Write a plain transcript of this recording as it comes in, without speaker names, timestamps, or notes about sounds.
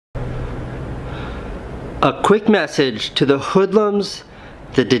A quick message to the hoodlums,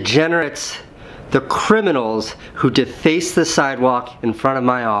 the degenerates, the criminals who deface the sidewalk in front of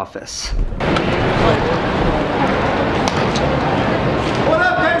my office. What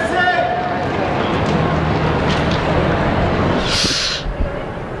up, Casey?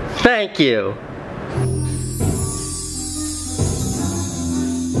 Thank you.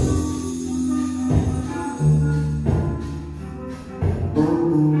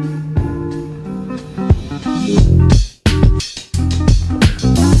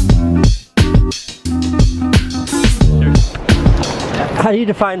 How do you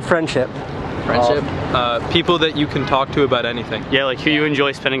define friendship? Friendship? People that you can talk to about anything. Yeah, like who you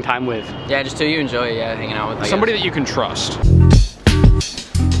enjoy spending time with. Yeah, just who you enjoy, hanging out with. Somebody that you can trust.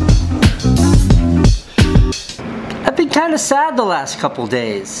 I've been kind of sad the last couple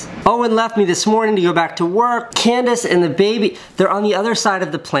days. Owen left me this morning to go back to work. Candace and the baby, they're on the other side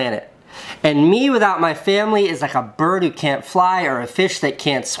of the planet. And me without my family is like a bird who can't fly or a fish that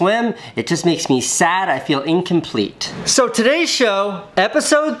can't swim. It just makes me sad. I feel incomplete. So today's show,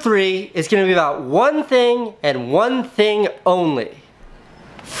 episode 3, is gonna be about one thing and one thing only.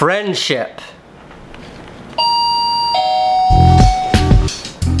 Friendship.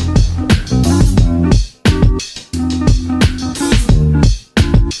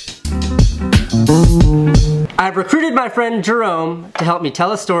 I've recruited my friend Jerome to help me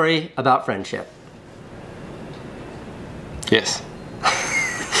tell a story about friendship. Yes.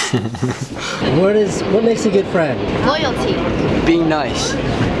 What makes a good friend? Loyalty. Being nice.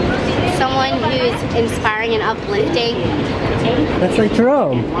 Someone who's inspiring and uplifting. That's like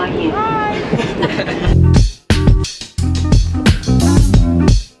Jerome.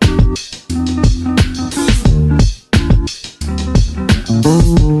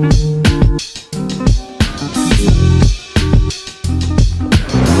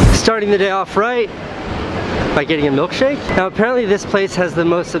 Starting the day off right by getting a milkshake. Now apparently this place has the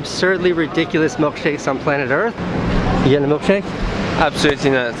most absurdly ridiculous milkshakes on planet Earth. You getting a milkshake?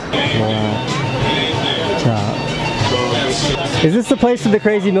 Absolutely not. Is this the place with the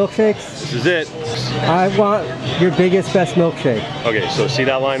crazy milkshakes? This is it. I want your biggest, best milkshake. Okay, so see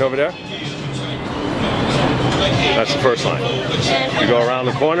that line over there? That's the first line. You go around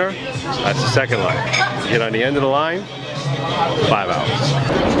the corner, that's the second line. You get on the end of the line, 5 hours.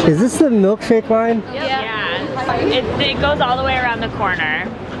 Is this the milkshake line? Yeah. It goes all the way around the corner.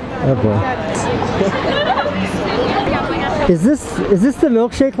 Oh boy. Is this the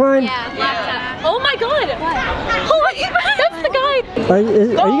milkshake line? Yeah. Oh my god! Oh my god, that's the guy! Are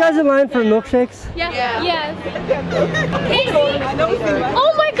you guys in line for milkshakes? Yeah. Yes. Casey!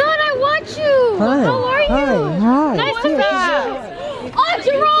 Oh my god, I watch you! Hi. How are you? Hi. Nice to meet you! Oh,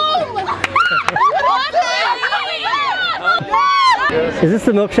 Jerome! Is this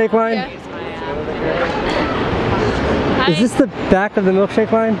the milkshake line? Yeah. Is this the back of the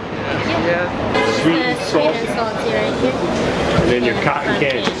milkshake line? Yeah. Sweet and salty. And then your cotton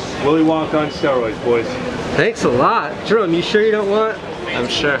candy. Willy Wonka on steroids, boys. Thanks a lot. Jerome, you sure you don't want? I'm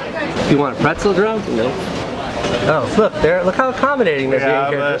sure. You want a pretzel, Jerome? No. Oh, look there. Look how accommodating We they're being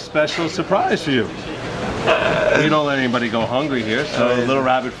have here. a special surprise for you. We don't let anybody go hungry here, so a little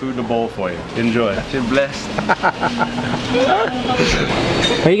rabbit food in a bowl for you. Enjoy. You're blessed.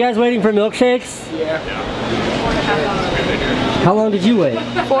 Are you guys waiting for milkshakes? Yeah. How long did you wait?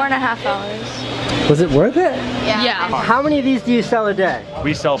 4.5 hours. Was it worth it? Yeah. How many of these do you sell a day?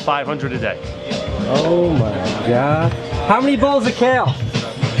 We sell 500 a day. Oh my god. How many bowls of kale? 1.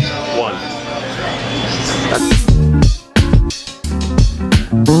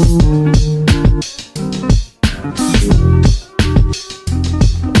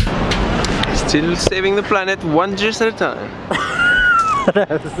 Still saving the planet one juice at a time.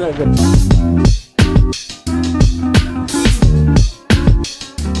 That's so good.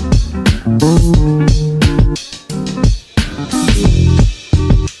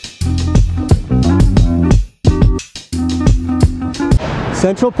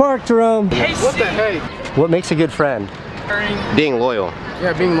 Central Park, Jerome. What the heck? What makes a good friend? Being loyal.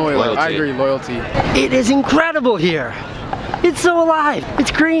 Yeah, being loyal. Loyalty. I agree, loyalty. It is incredible here. It's so alive.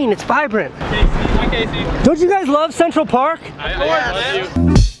 It's green. It's vibrant. Hi, Casey. Don't you guys love Central Park? Of course.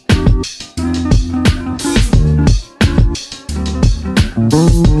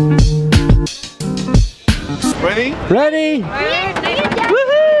 Ready? Ready?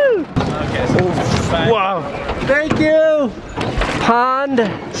 Woohoo! Wow. Thank you. Pond.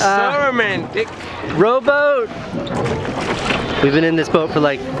 So romantic. Rowboat. We've been in this boat for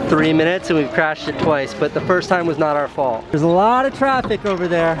like 3 minutes and we've crashed it twice, but the first time was not our fault. There's a lot of traffic over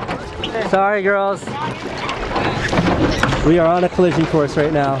there. Sorry, girls. We are on a collision course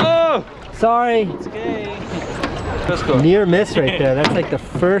right now. Oh! Sorry. It's okay. Near miss right there. That's like the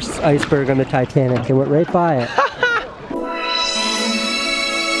first iceberg on the Titanic. It went right by it.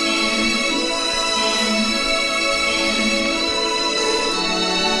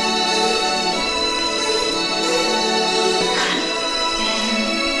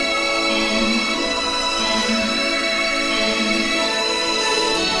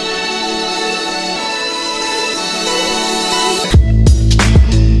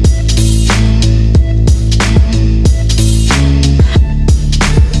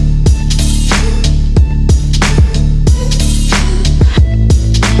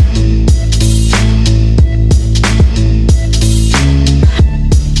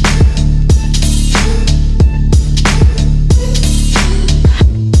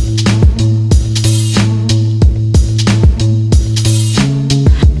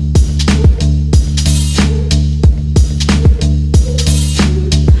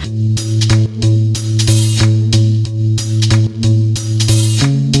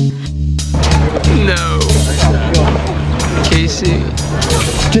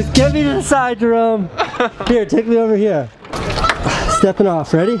 Just get me to the side, Jerome. Here, take me over here. Stepping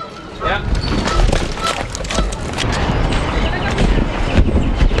off, ready? Yeah.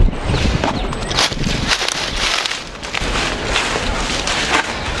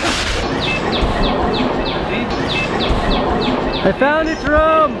 I found it,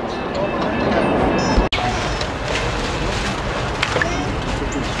 Jerome!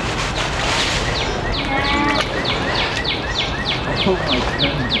 Oh my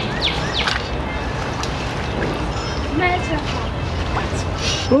goodness.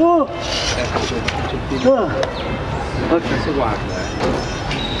 Oh! Você guarda.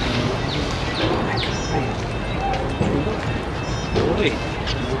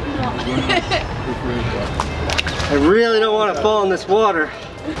 I really don't want to fall in this water.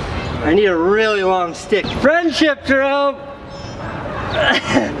 I need a really long stick. Friendship, Jerome!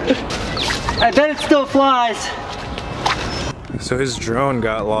 I bet it still flies. So his drone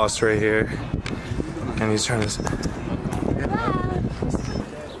got lost right here, and he's trying to...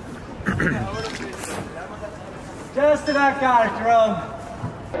 Just about got it, Jerome.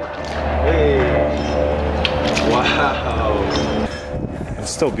 Hey. Wow.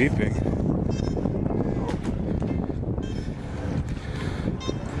 It's still beeping.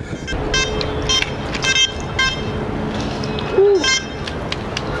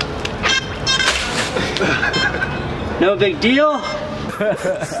 No big deal.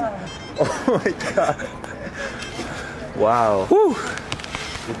 Oh my god. Wow. Woo.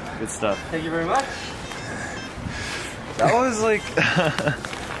 Good stuff. Thank you very much. That was like...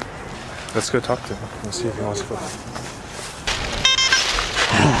 Let's go talk to him. Let's see if he wants to film.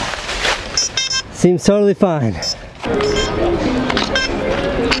 Seems totally fine.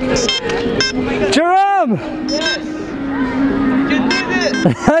 Jerome! Yes! You did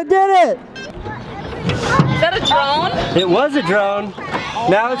it! I did it! Is that a drone? It was a drone.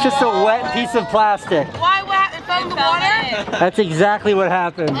 Now it's just a wet piece of plastic. Why? What happened? It fell in the water? That's exactly what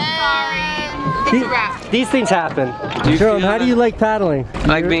happened. Sorry. It's a wrap. These things happen. Jerome, how do you like paddling? I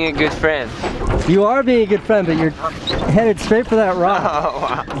like being a good friend. You are being a good friend, but you're headed straight for that rock. Oh,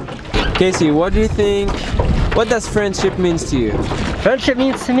 wow. Casey, what do you think, what does friendship means to you? Friendship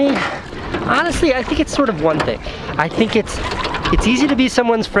means to me, honestly, I think it's sort of one thing. I think it's easy to be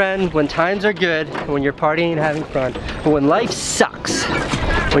someone's friend when times are good, when you're partying and having fun. But when life sucks,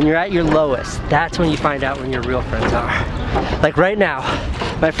 when you're at your lowest, that's when you find out when your real friends are. Like right now,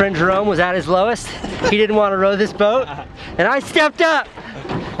 my friend Jerome was at his lowest. He didn't want to row this boat, and I stepped up,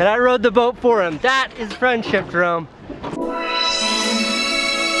 and I rowed the boat for him. That is friendship, Jerome.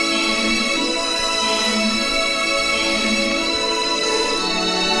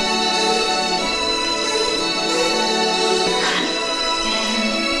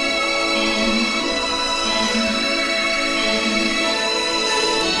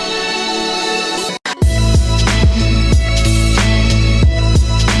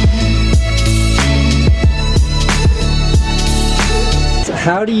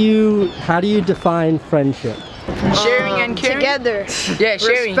 How do you define friendship? Sharing and caring. Together. Yeah,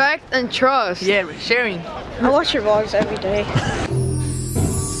 sharing. Respect and trust. Yeah, sharing. I watch your vlogs every day.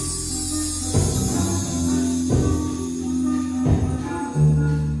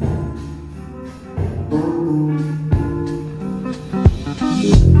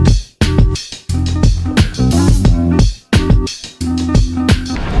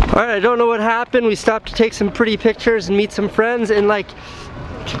 Alright, I don't know what happened. We stopped to take some pretty pictures and meet some friends, and like,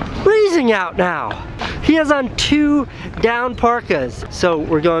 freezing out now. He has on 2 down parkas. So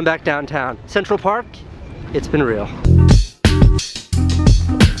we're going back downtown. Central Park, it's been real.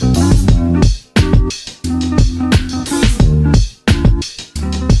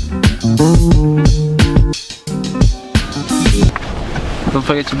 Don't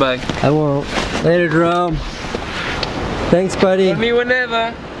forget your bag. I won't. Later, Jerome. Thanks, buddy. Call me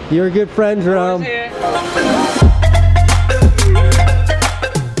whenever. You're a good friend, Jerome. Always here.